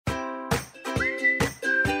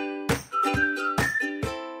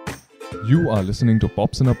You are listening to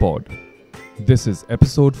Pops in a Pod. This is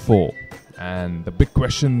episode 4, and the big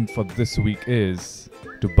question for this week is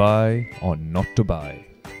to buy or not to buy.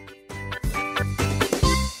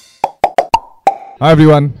 Hi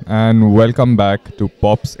everyone, and welcome back to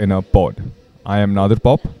Pops in a Pod. I am Nadir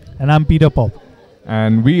Pop, And I'm Peter Pop.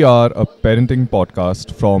 and we are a parenting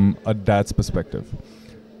podcast from a dad's perspective.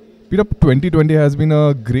 Peter, 2020 has been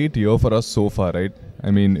a great year for us so far, right? I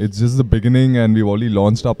mean, it's just the beginning, and we've already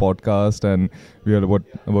launched our podcast, and we are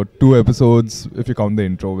about 2 episodes, if you count the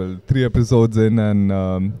intro. Well, 3 episodes in, and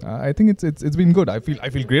I think it's been good. I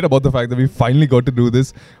feel great about the fact that we finally got to do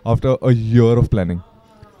this after a year of planning.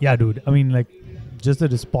 Yeah, dude. I mean, like, just the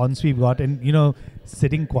response we've got, and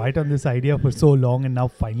sitting quiet on this idea for so long, and now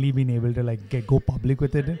finally being able to go public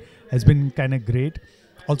with it has been kind of great.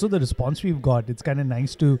 Also, the response we've got, it's kind of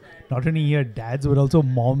nice to not only hear dads but also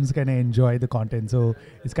moms kind of enjoy the content. So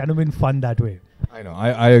it's kind of been fun that way. I know.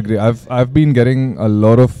 I agree. I've been getting a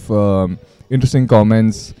lot of interesting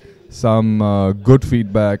comments, some good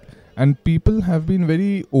feedback, and people have been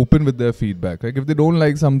very open with their feedback. Like if they don't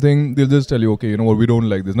like something, they'll just tell you, okay, you know what, we don't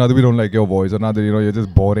like this. Now that we don't like your voice, or now that you're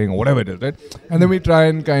just boring, or whatever it is, right? And then we try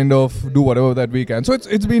and kind of do whatever that we can. So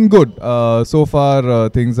it's been good. So far,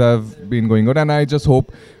 things have been going good, and I just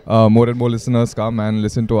hope more and more listeners come and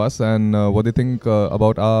listen to us and what they think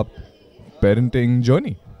about our parenting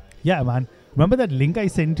journey. Yeah, man. Remember that link I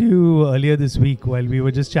sent you earlier this week while we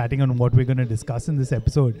were just chatting on what we're going to discuss in this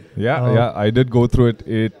episode? Yeah, I did go through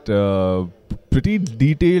it. Pretty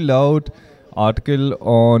detailed out article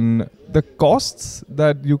on the costs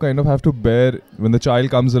that you kind of have to bear when the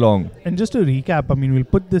child comes along. And just to recap, I mean, we'll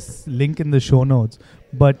put this link in the show notes.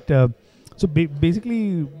 But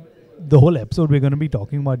basically, the whole episode we're going to be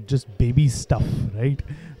talking about just baby stuff, right?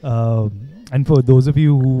 And for those of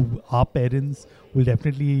you who are parents, will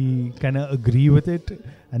definitely kind of agree with it,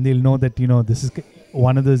 and they'll know that this is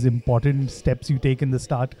one of those important steps you take in the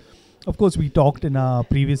start. Of course, we talked in our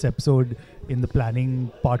previous episode in the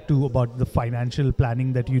planning part 2 about the financial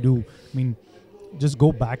planning that you do. I mean, just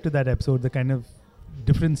go back to that episode, the kind of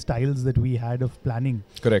different styles that we had of planning.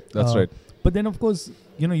 Correct, that's right. But then, of course,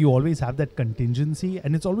 you always have that contingency,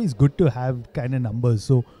 and it's always good to have kind of numbers.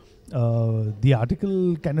 So the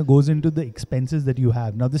article kind of goes into the expenses that you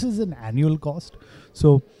have. Now, this is an annual cost.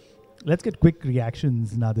 So let's get quick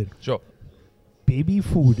reactions, Nadir. Sure. Baby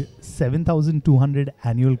food, 7,200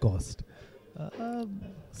 annual cost.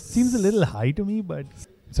 Seems a little high to me, but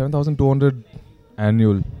 7,200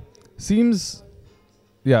 annual seems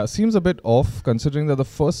a bit off, considering that the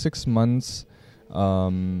first 6 months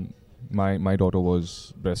my daughter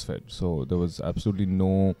was breastfed, so there was absolutely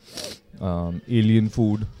no alien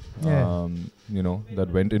food that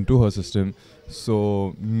went into her system.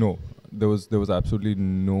 So no, there was absolutely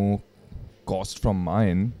no cost from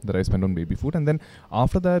mine that I spent on baby food. And then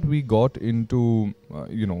after that we got into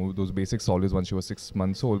those basic solids once she was 6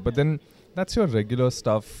 months old, but then that's your regular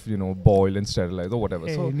stuff, boil and sterilize or whatever.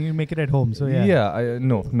 hey, So and you make it at home. So yeah.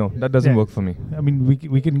 no, that doesn't work for me. I mean,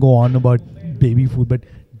 we can go on about baby food, but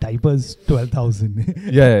diapers, 12,000.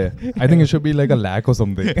 Yeah. I think it should be like a lakh or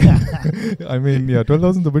something. I mean,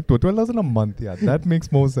 12,000 is a bit too. 12,000 a month, that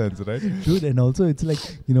makes more sense, right? Dude, and also it's like,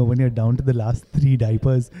 when you're down to the last 3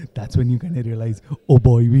 diapers, that's when you kind of realize, oh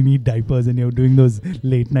boy, we need diapers, and you're doing those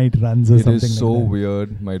late night runs or something like that. It is so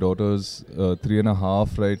weird. My daughter's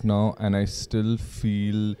 3.5 right now, and I still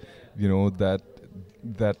feel, that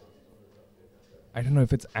I don't know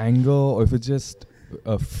if it's anger or if it's just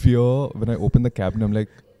fear. When I open the cabinet, I'm like,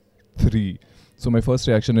 3. So my first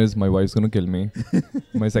reaction is my wife's going to kill me.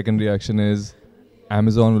 My second reaction is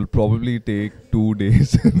Amazon will probably take 2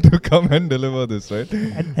 days to come and deliver this, right?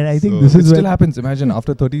 And I think this is still happens. Imagine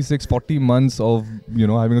after 36, 40 months of,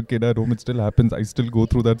 having a kid at home, it still happens. I still go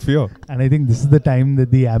through that fear. And I think this is the time that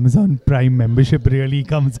the Amazon Prime membership really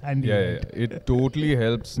comes handy. Yeah. It totally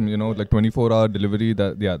helps, like 24-hour delivery.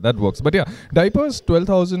 That works. But diapers,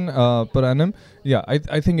 12,000 per annum. Yeah,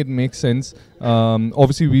 I think it makes sense.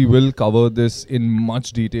 Obviously, we will cover this in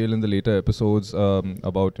much detail in the later episodes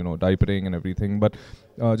about, diapering and everything. But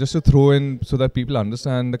just to throw in so that people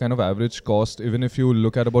understand the kind of average cost, even if you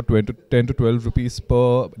look at about 10 to 12 rupees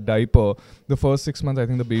per diaper, the first 6 months, I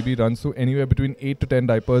think the baby runs through anywhere between 8 to 10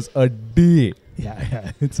 diapers a day.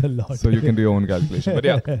 Yeah, it's a lot. So you can do your own calculation. But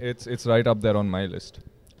it's right up there on my list.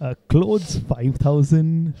 Clothes,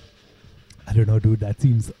 5,000. I don't know, dude. That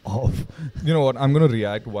seems off. You know what? I'm going to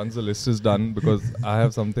react once the list is done because I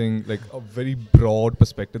have something like a very broad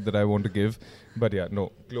perspective that I want to give. But yeah,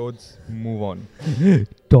 no. Clothes, move on.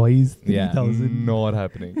 Toys, Yeah, 3,000. not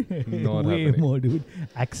happening. Not Way happening. more, dude.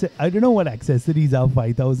 I don't know what accessories are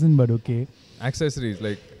 5,000, but okay. Accessories,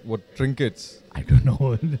 like what, trinkets, I don't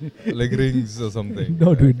know. like rings or something.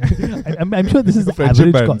 No, dude. I'm sure this is the Friendship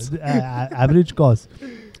average bands. cost. Average cost.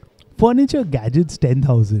 Furniture, gadgets,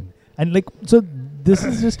 10,000. And like, so this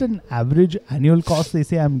is just an average annual cost. They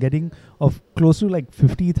say I'm getting of close to like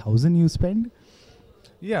 50,000 you spend.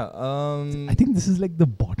 Yeah. I think this is like the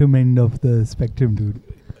bottom end of the spectrum, dude.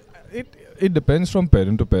 It depends from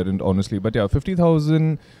parent to parent, honestly. But yeah,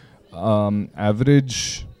 50,000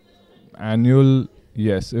 average annual.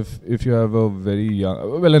 Yes, if you have a very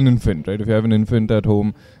young, well, an infant, right? If you have an infant at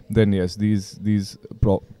home, then yes, these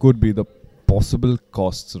could be the possible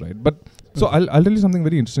costs, right? But so Okay. I'll tell you something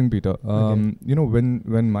very interesting, Peter. Okay. You know,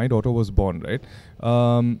 when my daughter was born, right?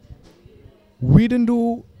 We didn't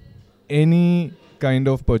do any kind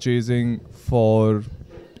of purchasing for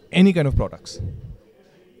any kind of products.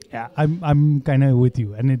 Yeah, I'm kind of with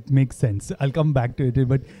you, and it makes sense. I'll come back to it,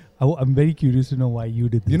 but I'm very curious to know why you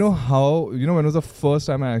did this. You know when was the first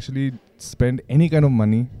time I actually spent any kind of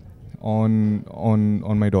money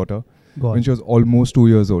on my daughter? Go on. When she was almost 2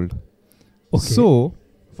 years old. Okay. So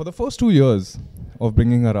for the first 2 years of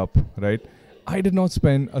bringing her up, right, I did not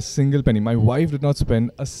spend a single penny. My wife did not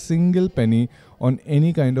spend a single penny on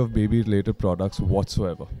any kind of baby related products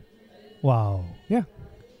whatsoever. Wow.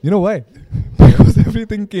 You know why? Because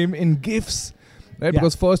everything came in gifts. Right? Yeah.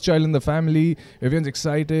 Because first child in the family, everyone's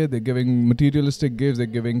excited, they're giving materialistic gifts, they're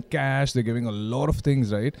giving cash, they're giving a lot of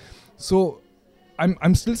things, right? So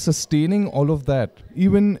I'm still sustaining all of that.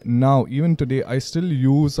 Even now, even today, I still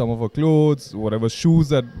use some of her clothes, whatever shoes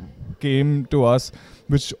that came to us,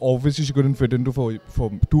 which obviously she couldn't fit into for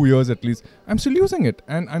 2 years at least. I'm still using it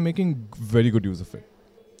and I'm making very good use of it.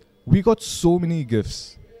 We got so many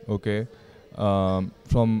gifts, okay,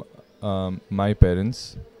 from my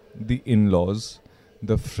parents, the in-laws,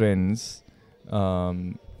 the friends,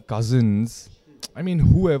 cousins. I mean,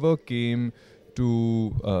 whoever came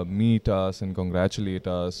to meet us and congratulate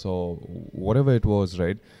us or whatever it was,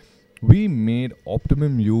 right? We made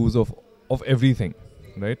optimum use of everything,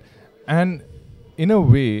 right? And in a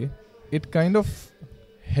way, it kind of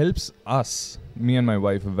helps us, me and my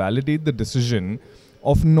wife, validate the decision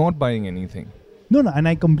of not buying anything. No, and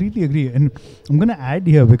I completely agree. And I'm going to add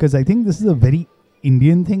here because I think this is a very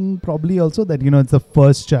Indian thing probably also that, it's the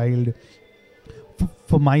first child.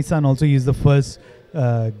 For my son also, he's the first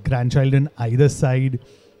grandchild in either side.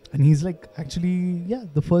 And he's like, actually,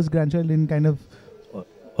 the first grandchild in kind of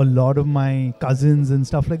a lot of my cousins and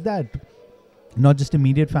stuff like that. Not just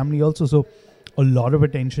immediate family also. So a lot of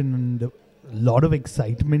attention and a lot of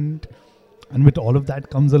excitement. And with all of that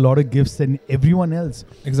comes a lot of gifts and everyone else.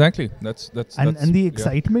 Exactly. That's And the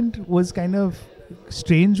excitement was kind of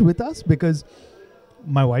strange with us because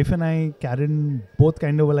my wife and I, Karen, both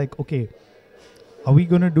kind of were like, okay, are we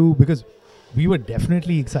going to do, because we were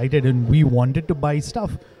definitely excited and we wanted to buy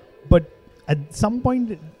stuff. But at some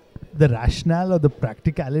point, the rationale or the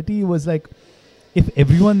practicality was like, if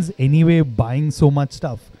everyone's anyway buying so much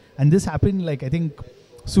stuff, and this happened like, I think,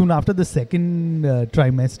 soon after the second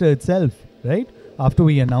trimester itself, right? After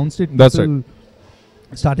we announced it, That's people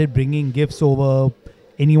started bringing gifts over,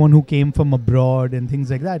 anyone who came from abroad and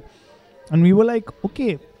things like that. And we were like,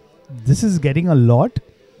 okay, this is getting a lot.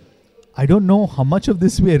 I don't know how much of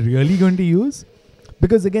this we're really going to use.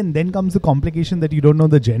 Because again, then comes the complication that you don't know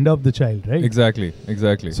the gender of the child, right? Exactly.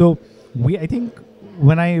 So I think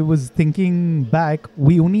when I was thinking back,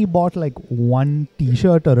 we only bought like one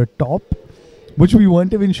t-shirt or a top, which we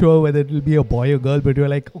weren't even sure whether it will be a boy or girl, but we were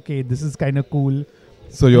like, okay, this is kind of cool.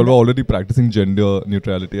 So you all were already practicing gender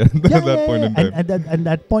neutrality at that point in time. And at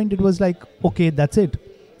that point, it was like, okay, that's it.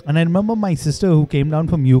 And I remember my sister who came down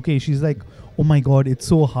from UK, she's like, oh my God, it's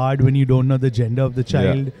so hard when you don't know the gender of the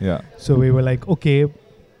child. Yeah. So we were like, okay.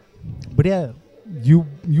 But yeah, you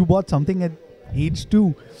bought something at age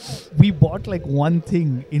 2. We bought like one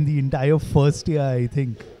thing in the entire first year, I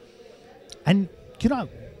think. And,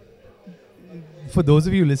 for those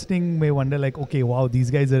of you listening may wonder like, okay, wow,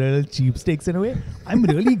 these guys are real cheapskates in a way. I'm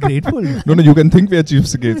really grateful. No, you can think we are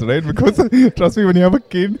cheapskates, right? Because trust me, when you have a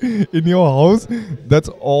kid in your house, that's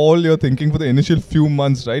all you're thinking for the initial few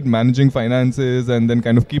months, right? Managing finances and then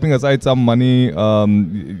kind of keeping aside some money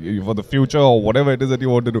for the future or whatever it is that you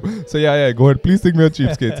want to do. So yeah, go ahead. Please think we are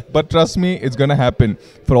cheapskates. But trust me, it's going to happen.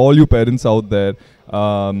 For all you parents out there,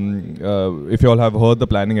 If you all have heard the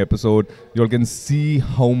planning episode, you all can see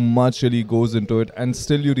how much really goes into it, and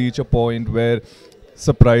still you reach a point where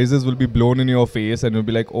surprises will be blown in your face, and you'll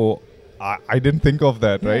be like, oh, I didn't think of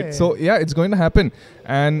that, right? Yeah. So yeah, it's going to happen,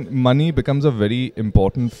 and money becomes a very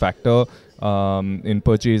important factor in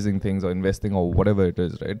purchasing things or investing or whatever it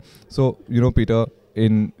is, right? So Peter,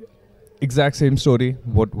 in exact same story,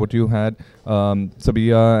 what you had,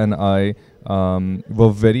 Sabia and I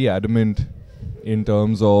were very adamant in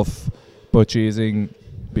terms of purchasing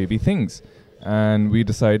baby things, and we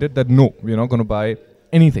decided that no, we're not going to buy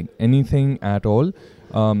anything at all.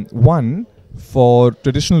 One, for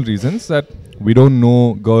traditional reasons, that we don't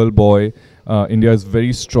know girl, boy. India is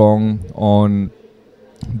very strong on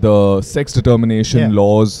the sex determination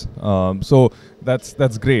laws. So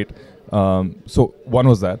that's great. So one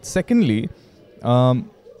was that. Secondly,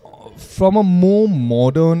 from a more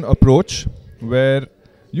modern approach, where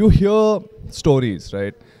you hear stories,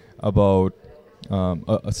 right, about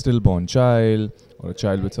a stillborn child or a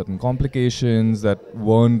child with certain complications that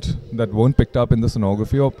weren't picked up in the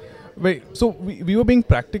sonography. Or so we were being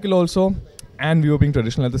practical also, and we were being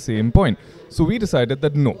traditional at the same point. So we decided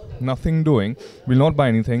that no, nothing doing. We'll not buy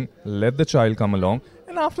anything. Let the child come along,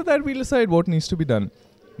 and after that we'll decide what needs to be done.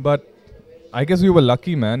 But I guess we were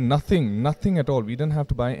lucky, man. Nothing at all. We didn't have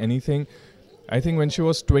to buy anything. I think when she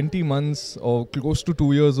was 20 months or close to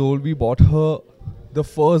 2 years old, we bought her the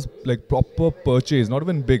first proper purchase, not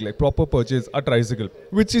even big, proper purchase, a tricycle,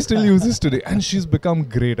 which she still uses today, and she's become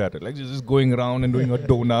great at it. She's just going around and doing her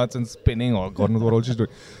donuts and spinning, or God knows what all she's doing.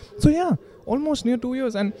 So yeah, almost near 2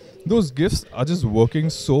 years, and those gifts are just working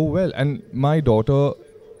so well. And my daughter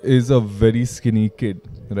is a very skinny kid,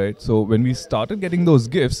 right? So when we started getting those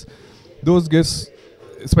gifts,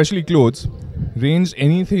 especially clothes, ranged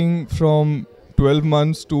anything from 12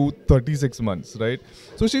 months to 36 months, right?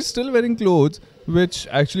 So she's still wearing clothes which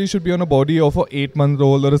actually should be on a body of a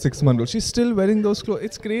 8-month-old or a 6-month-old. She's still wearing those clothes.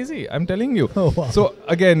 It's crazy, I'm telling you. Oh, wow. So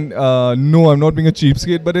again, no, I'm not being a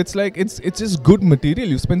cheapskate, but it's it's just good material.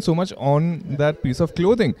 You spend so much on that piece of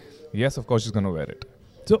clothing. Yes, of course she's gonna wear it.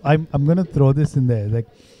 So I'm gonna throw this in there.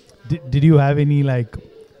 Did you have any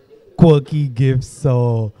quirky gifts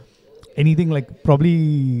or anything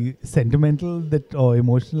probably sentimental or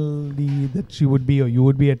emotionally that she would be or you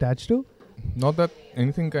would be attached to? Not that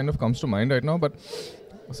anything kind of comes to mind right now, but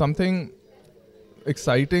something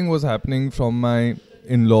exciting was happening from my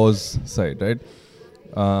in-laws' side, right?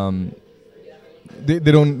 They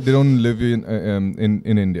don't live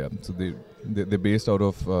in India, so they're based out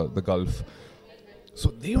of the Gulf. So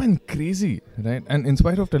they went crazy, right? And in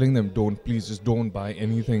spite of telling them, please just don't buy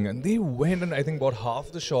anything, and they went and I think bought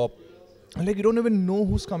half the shop. And you don't even know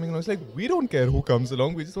who's coming along. It's we don't care who comes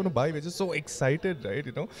along. We just want to buy. We're just so excited, right?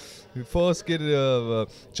 First kid,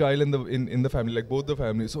 child in the family, both the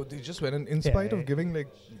families. So they just went, and in spite of giving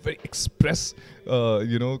very express,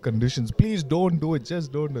 conditions, please don't do it.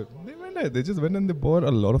 Just don't do it. They went there. They just went and they bought a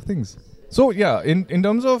lot of things. So yeah, in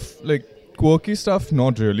terms of quirky stuff,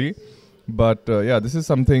 not really. But yeah, this is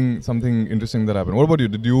something interesting that happened. What about you?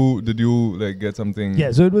 Did you get something?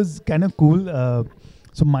 Yeah, so it was kind of cool.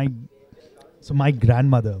 So my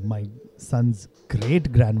grandmother, my son's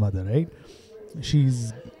great grandmother, right?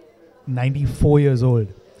 She's 94 years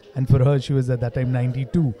old, and for her, she was at that time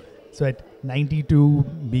 92. So at 92,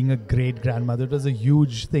 being a great grandmother, it was a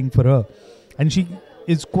huge thing for her, and she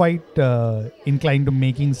is quite inclined to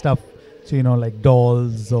making stuff. So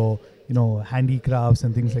dolls or handicrafts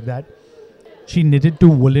and things like that. She knitted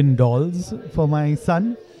 2 woolen dolls for my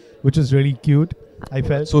son, which was really cute. I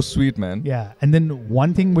felt so sweet, man. Yeah, and then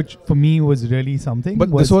one thing which for me was really something.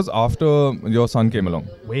 But this was after your son came along.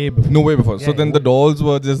 Way before. No, way before. Yeah, so then the dolls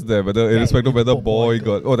were just there, irrespective of whether boy,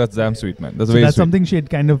 girl. Oh, that's damn sweet, man. That's very that's sweet. Something she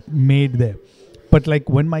had kind of made there. But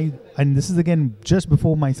and this is again just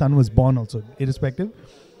before my son was born, also irrespective.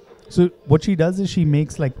 So what she does is she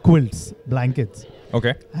makes quilts, blankets.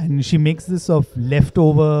 Okay. And she makes this of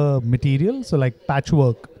leftover material, so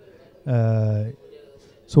patchwork.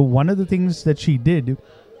 So one of the things that she did,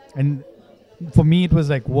 and for me it was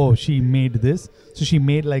whoa, she made this. So she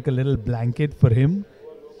made a little blanket for him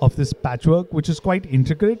of this patchwork, which is quite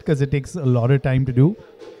intricate because it takes a lot of time to do.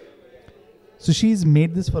 So she's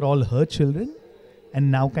made this for all her children, and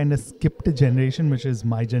now kind of skipped a generation, which is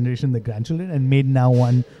my generation, the grandchildren, and made now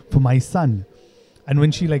one for my son. And when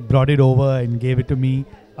she brought it over and gave it to me,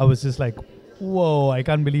 I was just whoa, I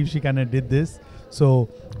can't believe she kind of did this. So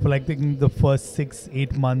for thinking the first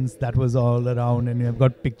 6-8 months, that was all around, and I've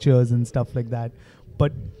got pictures and stuff like that.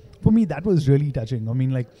 But for me, that was really touching. I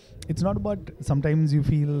mean, it's not about sometimes you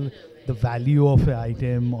feel the value of an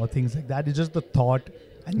item or things like that. It's just the thought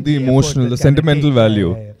And The effort emotional, that the kinda sentimental takes-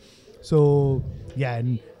 value. So yeah,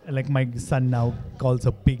 and like my son now calls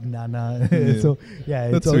her Big Nana. Yeah. So yeah,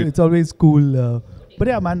 That's sweet. it's always cool. But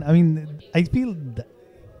yeah, man, I mean, I feel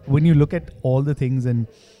when you look at all the things, and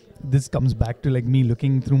this comes back to like me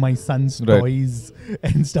looking through my son's Right. toys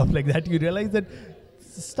and stuff like that, you realize that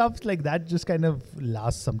stuff like that just kind of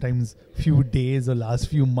lasts sometimes few days or last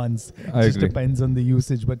few months. I Just agree. depends on the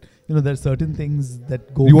usage, but there are certain things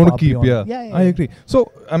that go You want far to keep, beyond. yeah. Yeah. I agree.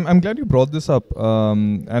 So I'm glad you brought this up.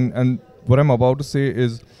 And what I'm about to say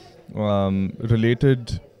is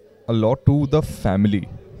related a lot to the family,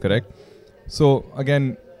 correct? So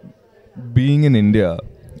again, being in India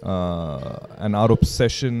and our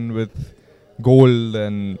obsession with gold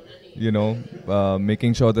and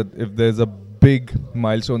making sure that if there's a big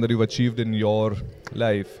milestone that you've achieved in your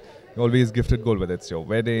life, you're always gifted gold, whether it's your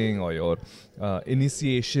wedding or your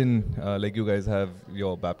initiation, like you guys have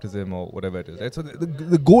your baptism or whatever it is, right? So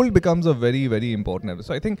the gold becomes a very, very important element.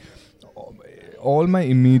 So I think all my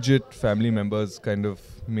immediate family members kind of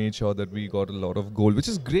made sure that we got a lot of gold, which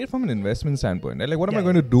is great from an investment standpoint, right? Like, what am I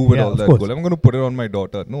going to do with all of that course. gold? I'm going to put it on my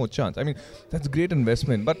daughter. No chance. I mean, that's great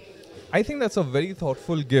investment. But I think that's a very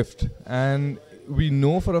thoughtful gift. And we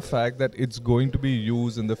know for a fact that it's going to be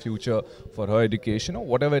used in the future for her education or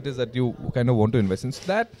whatever it is that you kind of want to invest in. So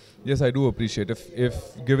that, yes, I do appreciate.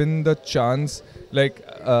 If given the chance, like,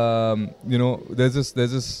 there's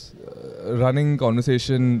this running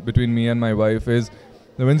conversation between me and my wife is,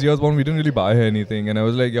 when Zia was born, we didn't really buy her anything, and I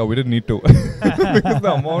was like, yeah, we didn't need to. Because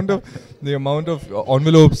the amount of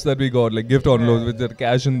envelopes that we got, like gift envelopes with the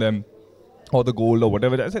cash in them, or the gold or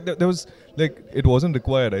whatever, I said there was, like, it wasn't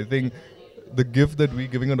required. I think the gift that we're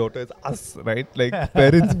giving our daughter is us, right? Like,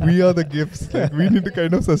 parents, we are the gifts. Like, we need to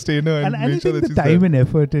kind of sustain her and I make sure think that the she's time there. and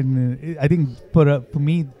effort in I think for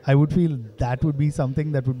me, I would feel that would be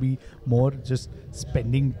something that would be more just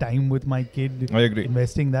spending time with my kid. I agree.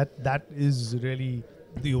 Investing that is really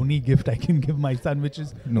the only gift I can give my son, which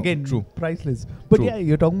is No, again true. priceless. But True. yeah,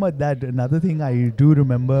 you're talking about that. Another thing I do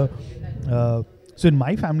remember. So in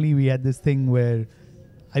my family, we had this thing where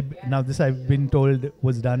I've been told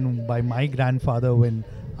was done by my grandfather when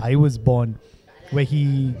I was born, where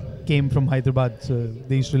he came from Hyderabad. So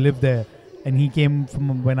they used to live there, and he came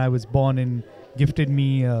from when I was born and gifted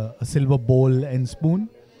me a silver bowl and spoon.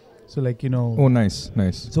 So Oh, nice.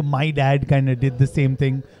 So my dad kind of did the same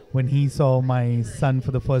thing when he saw my son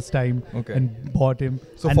for the first time Okay. and bought him.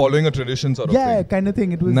 So And following a tradition sort of yeah, thing. kind of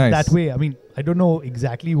thing. It was Nice. that way. I mean, I don't know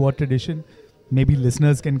exactly what tradition. Maybe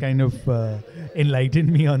listeners can kind of enlighten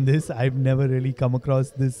me on this. I've never really come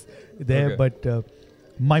across this there, Okay. but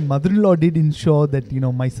my mother-in-law did ensure that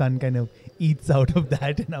my son kind of eats out of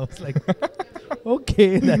that, and I was like,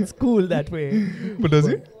 okay, that's cool that way. But does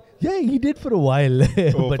he? Yeah, he did for a while.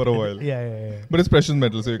 Oh, for a while. Yeah. But it's precious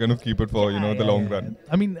metal, so you kind of keep it for, the long run.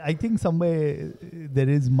 I mean, I think somewhere there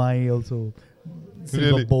is my also silver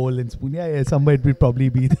Really? bowl and spoon. Yeah, somewhere it will probably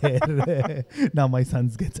be there. Now my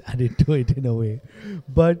sons gets added to it in a way.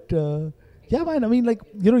 But yeah, man, I mean, like,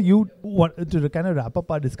 you want to kind of wrap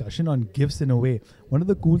up our discussion on gifts in a way. One of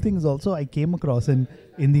the cool things also I came across in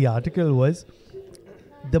the article was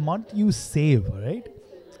the amount you save, right?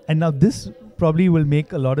 And now this probably will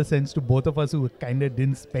make a lot of sense to both of us who kind of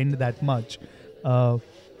didn't spend that much. So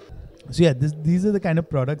yeah, these are the kind of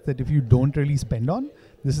products that if you don't really spend on,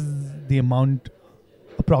 this is the amount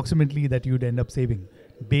approximately that you'd end up saving.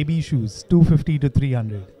 Baby shoes, 250 to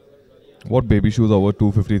 300. What baby shoes are worth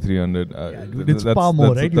 250, 300? Dude, it's far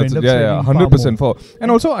more, right? You end up spending far 100% for.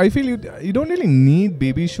 And also, I feel you don't really need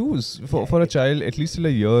baby shoes for a child at least till a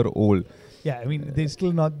year old. Yeah, I mean, they're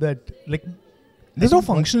still not that, like... There's no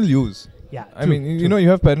functional use. Yeah, I mean, you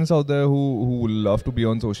have parents out there who love to be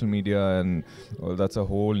on social media, and that's a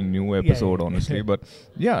whole new episode, yeah. honestly. But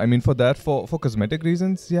yeah, I mean, for that, for cosmetic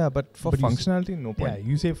reasons, yeah, but for But you functionality, no Yeah, point.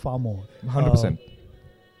 you save far more. 100%.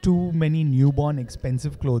 Too many newborn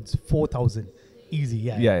expensive clothes, 4,000. Easy,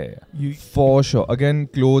 yeah. Yeah. For sure. Again,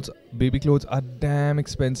 baby clothes are damn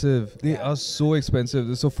expensive. They are so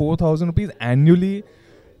expensive. So 4,000 rupees annually,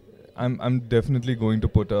 I'm definitely going to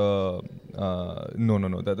put no.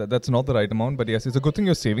 That's not the right amount. But yes, it's a good thing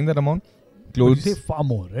you're saving that amount. But Clothes, you save far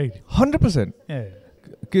more, right? 100%. Yeah.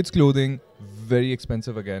 Kids' clothing, very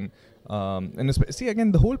expensive again. And see,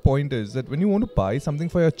 again, the whole point is that when you want to buy something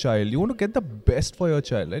for your child, you want to get the best for your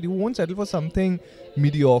child, right? You won't settle for something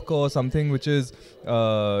mediocre or something which is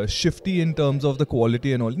shifty in terms of the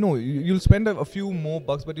quality and all. No, you'll spend a few more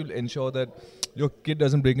bucks, but you'll ensure that your kid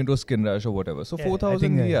doesn't break into a skin rash or whatever. So Yeah,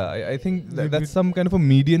 4,000, I think you- that's some kind of a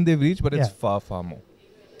median they've reached, but it's Yeah. far, far more.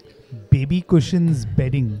 Baby cushions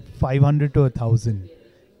bedding, 500 to 1,000.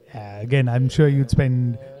 Again, I'm sure you'd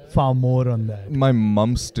spend far more on that. My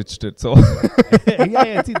mum stitched it, so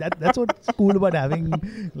yeah. See, that's what's cool about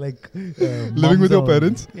having like living with your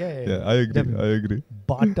parents. Yeah, I agree. definitely. I agree.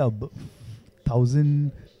 Bathtub,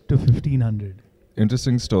 1,000 to 1,500.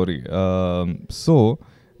 Interesting story.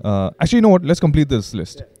 Actually, you know what? Let's complete this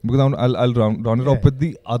list because I'll round it Yeah. up with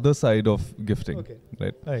the other side of gifting. Okay.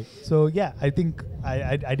 Right. All right. So yeah, I think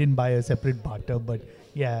I didn't buy a separate bathtub, but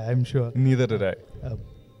yeah, I'm sure. Neither did I.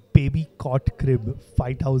 Baby cot crib,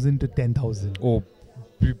 5,000 to 10,000. Oh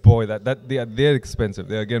boy, that they're expensive.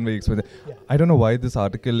 They're again very expensive. Yeah. I don't know why this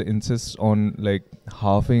article insists on like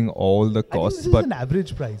halving all the I think costs, this is but an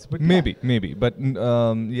average price, but maybe. But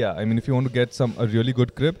yeah, I mean, if you want to get a really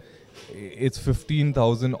good crib, it's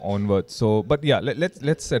 15,000 onwards. So, but yeah,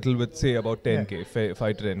 let's settle with say about 10k,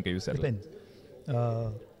 5 to 10k. You settle. Depends.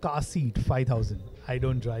 Car seat, 5,000. I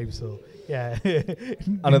don't drive, so yeah.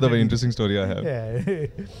 Another very interesting story I have. Yeah.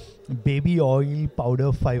 Baby oil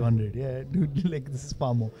powder, 500. Yeah, dude, like this is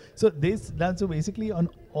far more. So so basically on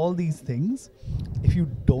all these things, if you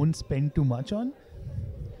don't spend too much on,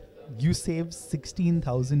 you save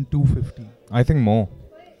 16,250. I think more.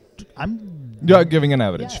 You're giving an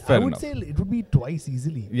average. Yeah, Fair I would enough. say it would be twice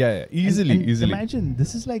easily. Yeah, And easily. Imagine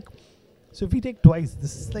this is like, so if we take twice,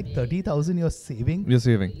 this is like 30,000 you're saving. You're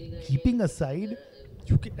saving. Keeping aside,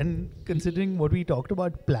 and considering what we talked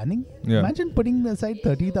about planning, Yeah. imagine putting aside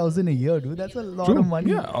 30,000 a year, dude. That's a lot True. of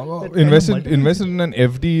money. Yeah, That kind of invest in an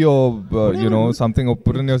FD or Whatever. something, or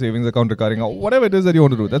put in your savings account recurring, or whatever it is that you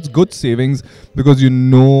want to do. That's good savings because you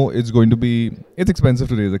know it's going to be. It's expensive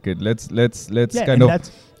to raise a kid. Let's Yeah, kind and of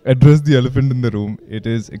that's address the elephant in the room. It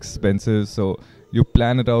is expensive, so you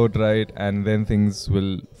plan it out right, and then things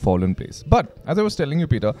will fall in place. But as I was telling you,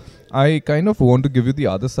 Peter, I kind of want to give you the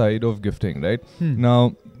other side of gifting, right?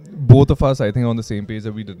 Now, both of us, I think, are on the same page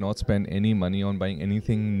that we did not spend any money on buying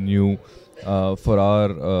anything new for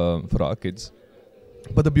our kids.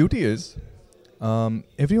 But the beauty is,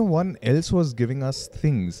 everyone else was giving us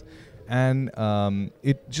things, and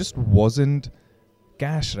it just wasn't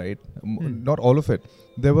cash, right? Not all of it.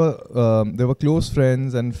 There were close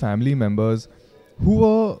friends and family members who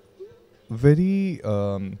were very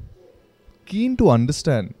keen to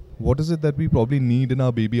understand what is it that we probably need in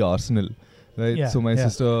our baby arsenal, right? Yeah, So my yeah.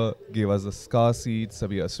 sister gave us the car seat,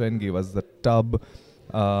 Sabia's friend gave us the tub,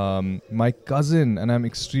 my cousin, and I'm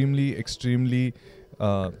extremely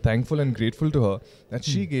thankful and grateful to her that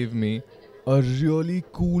she gave me a really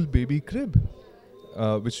cool baby crib.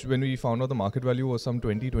 Which when we found out the market value was some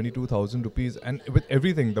 22,000 rupees, and with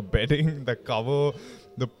everything, the bedding, the cover,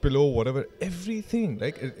 the pillow, whatever, everything,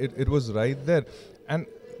 like it was right there. And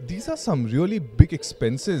these are some really big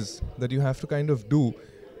expenses that you have to kind of do,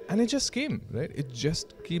 and it just came, right? It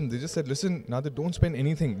just came. They just said, listen, Nadir, don't spend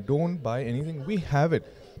anything, don't buy anything, we have it,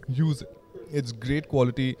 use it. It's great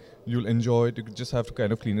quality, you'll enjoy it, you just have to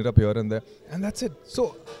kind of clean it up here and there, and that's it.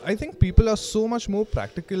 So I think people are so much more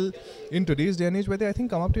practical in today's day and age, where they, I think,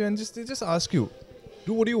 come up to you and they just ask you,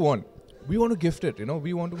 do what do you want? We want to gift it,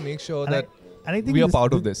 we want to make sure that and I think we are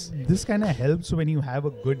part of this. This kind of helps when you have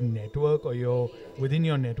a good network, or you're within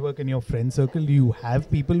your network and your friend circle, you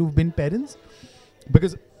have people who've been parents.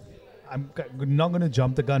 Because I'm not going to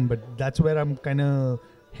jump the gun, but that's where I'm kind of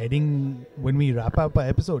heading when we wrap up our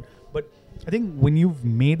episode. But I think when you've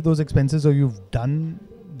made those expenses, or you've done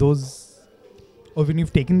those, or when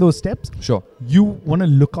you've taken those steps, Sure. you want to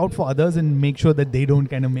look out for others and make sure that they don't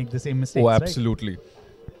kind of make the same mistakes. Oh, right? absolutely.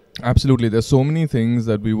 Absolutely. There's so many things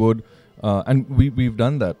that we would, and we've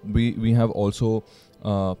done that. We have also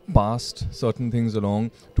passed certain things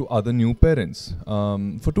along to other new parents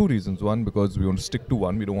for two reasons. One, because we want to stick to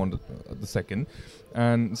one. We don't want the second.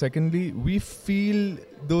 And secondly, we feel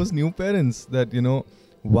those new parents that,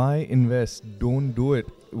 why invest? Don't do it.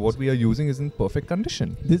 What we are using is in perfect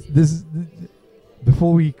condition. This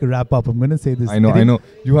before we wrap up, I'm going to say this. I know.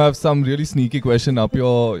 You have some really sneaky question up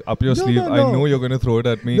your sleeve. No. I know you're going to throw it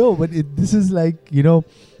at me. No, but this is like,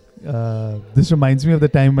 this reminds me of the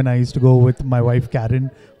time when I used to go with my wife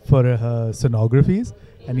Karen for her sonographies.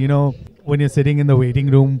 And, when you're sitting in the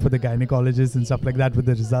waiting room for the gynecologist and stuff like that with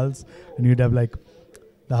the results, and you'd have like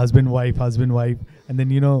the husband, wife, and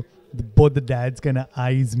then, both the dads kind of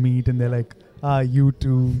eyes meet and they're like, you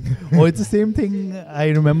too. Or it's the same thing. I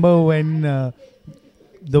remember when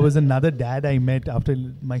there was another dad I met after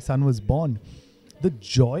my son was born. The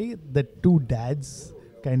joy that two dads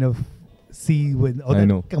kind of see with, or I that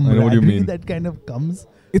know what you camaraderie mean. that kind of comes.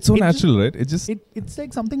 It's so It natural, right? It just It's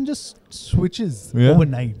like something just switches Yeah.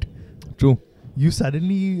 overnight. true. You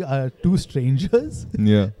suddenly are two strangers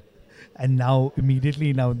Yeah. and now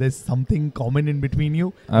immediately now there's something common in between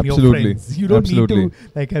you and your Absolutely. friends. You don't Absolutely. need to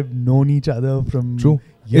like have known each other from True.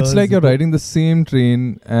 years It's like you're ago. riding the same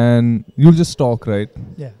train and you'll just talk, right?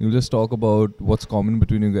 Yeah. You'll just talk about what's common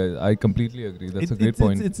between you guys. I completely agree. That's a great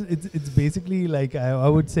point. It's basically like I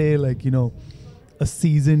would say like, you know, a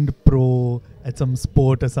seasoned pro at some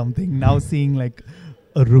sport or something now seeing like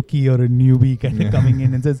a rookie or a newbie kind of coming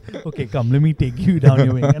in and says, okay, come, let me take you down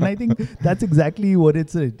your way. And I think that's exactly what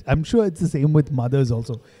it's. I'm sure it's the same with mothers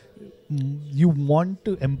also. You want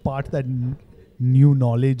to impart that new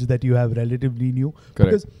knowledge that you have relatively new. Correct.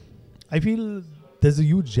 Because I feel there's a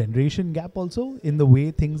huge generation gap also in the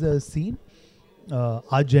way things are seen.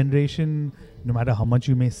 Our generation, no matter how much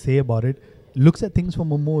you may say about it, looks at things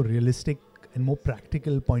from a more realistic and more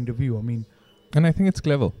practical point of view. I mean, And I think it's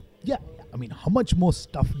clever. yeah, I mean, how much more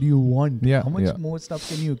stuff do you want? Yeah, How much yeah. more stuff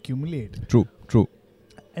can you accumulate? True.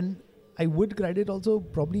 And I would credit also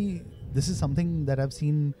probably this is something that I've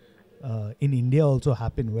seen in India also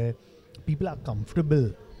happen where people are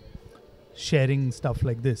comfortable sharing stuff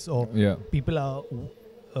like this, or Yeah. people are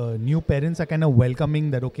new parents are kind of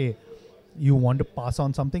welcoming that. Okay, you want to pass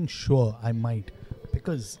on something? Sure, I might,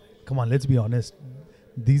 because come on, let's be honest.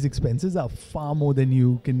 These expenses are far more than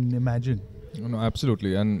you can imagine. No,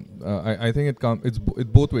 absolutely, and I think it's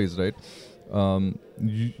both ways, right?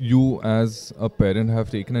 You as a parent have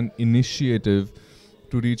taken an initiative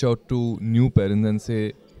to reach out to new parents and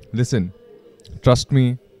say, listen, trust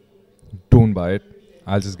me, don't buy it,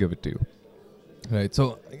 I'll just give it to you, right?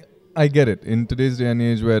 So I get it. In today's day and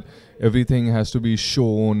age where everything has to be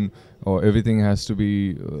shown or everything has to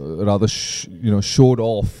be rather showed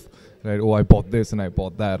off, right? Oh, I bought this and I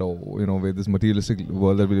bought that, or with this materialistic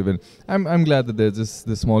world that we live in. I'm glad that there's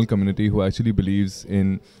this small community who actually believes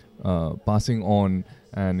in passing on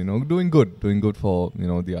and doing good for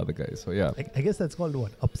the other guys. So yeah, I guess that's called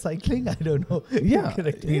what? Upcycling? I don't know. yeah.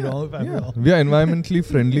 Correct me wrong if I'm wrong. We are environmentally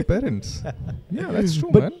friendly parents. Yeah, that's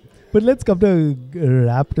true, man. But let's come to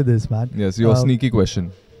wrap to this, man. Yes, your sneaky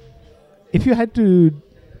question. If you had to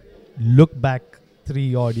look back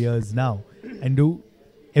 3 odd years now and do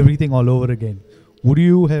everything all over again, would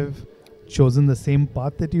you have chosen the same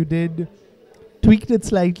path that you did, tweaked it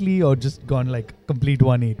slightly, or just gone like complete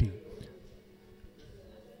 180?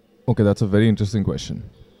 Okay, that's a very interesting question.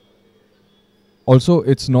 Also,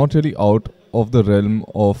 it's not really out of the realm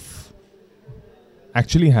of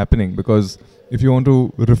actually happening, because if you want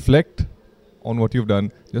to reflect on what you've done,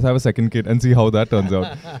 just have a second kid and see how that turns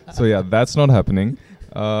out. So yeah, that's not happening.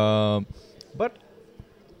 But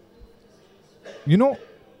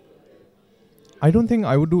I don't think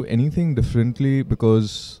I would do anything differently,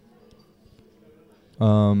 because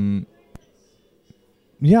I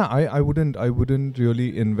wouldn't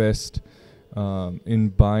really invest in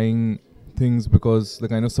buying things, because the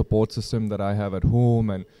kind of support system that I have at home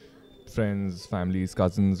and friends, families,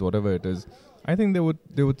 cousins, whatever it is, I think they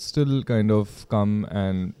would still kind of come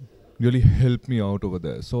and really help me out over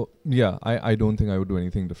there. So yeah, I don't think I would do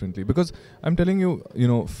anything differently, because I'm telling you,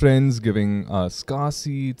 friends giving us car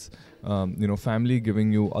seats, family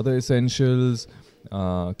giving you other essentials,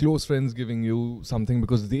 close friends giving you something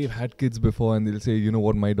because they've had kids before, and they'll say, you know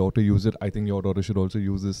what, my daughter used it, I think your daughter should also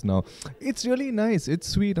use this now. It's really nice, it's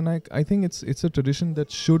sweet, and I think it's a tradition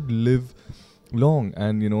that should live long.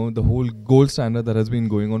 And the whole gold standard that has been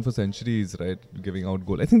going on for centuries, right, giving out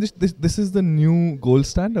gold, I think this is the new gold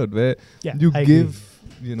standard, where you I give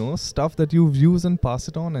stuff that you've used and pass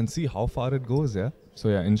it on and see how far it goes. Yeah, so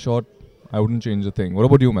yeah, in short, I wouldn't change a thing. What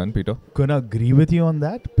about you, man, Peter? Gonna agree with you on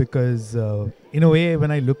that, because in a way, when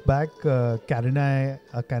I look back, Karen and I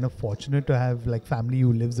are kind of fortunate to have like family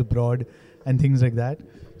who lives abroad and things like that.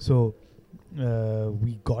 So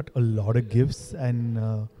we got a lot of gifts,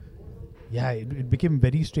 and it became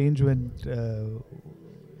very strange when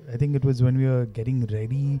I think it was when we were getting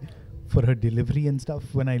ready for her delivery and stuff.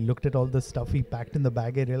 When I looked at all the stuff we packed in the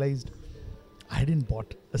bag, I realized I hadn't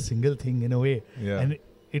bought a single thing in a way. Yeah. And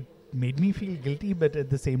it made me feel guilty, but at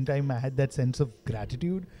the same time I had that sense of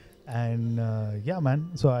gratitude. And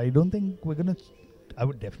man, so I don't think I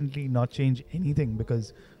would definitely not change anything,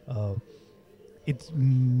 because it's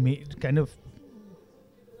kind of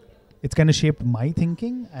shaped my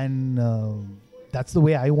thinking, and that's the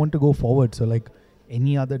way I want to go forward. So like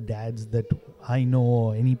any other dads that I know,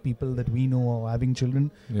 or any people that we know are having children,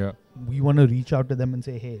 Yeah. we want to reach out to them and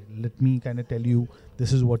say, hey, let me kind of tell you,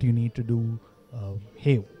 this is what you need to do.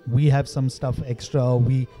 Hey, we have some stuff extra.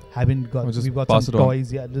 We haven't got. We've got some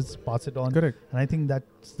toys. Yeah, just pass it on. Correct. And I think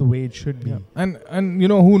that's the way it should be. Yeah. And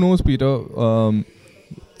who knows, Peter?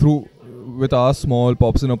 Through with our small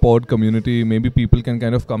Pops in a Pod community, maybe people can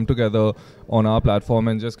kind of come together on our platform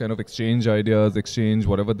and just kind of exchange ideas, exchange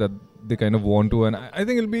whatever that they kind of want to. And I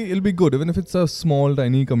think it'll be good, even if it's a small,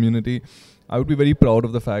 tiny community. I would be very proud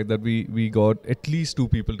of the fact that we got at least 2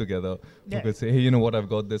 people together who could say, hey, you know what, I've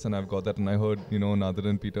got this and I've got that, and I heard, you know, Nadir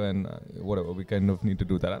and Peter and whatever. We kind of need to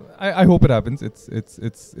do that. I hope it happens. It's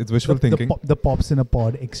wishful thinking. The Pops in a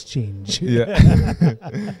Pod exchange.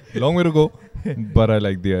 Yeah, long way to go, but I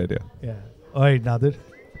like the idea. Yeah. All right, Nadir.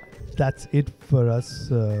 That's it for us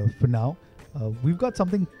for now. We've got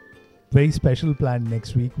something very special planned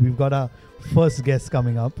next week. We've got our first guest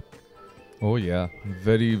coming up. Oh yeah,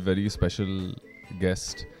 very, very special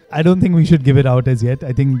guest. I don't think we should give it out as yet.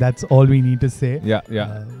 I think that's all we need to say. Yeah.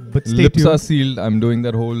 But stay Lips tuned. are sealed. I'm doing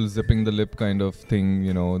that whole zipping the lip kind of thing,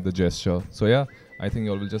 you know, the gesture. So yeah, I think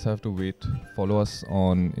you all will just have to wait. Follow us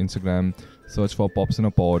on Instagram. Search for Pops in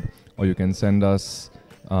a Pod, or you can send us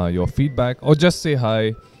your feedback, or just say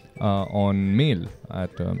hi on mail at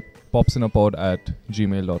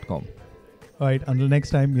popsinapod@gmail.com. All right, until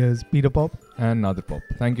next time, here's Peter Pop. And Nadir Pop.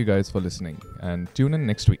 Thank you guys for listening, and tune in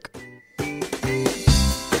next week.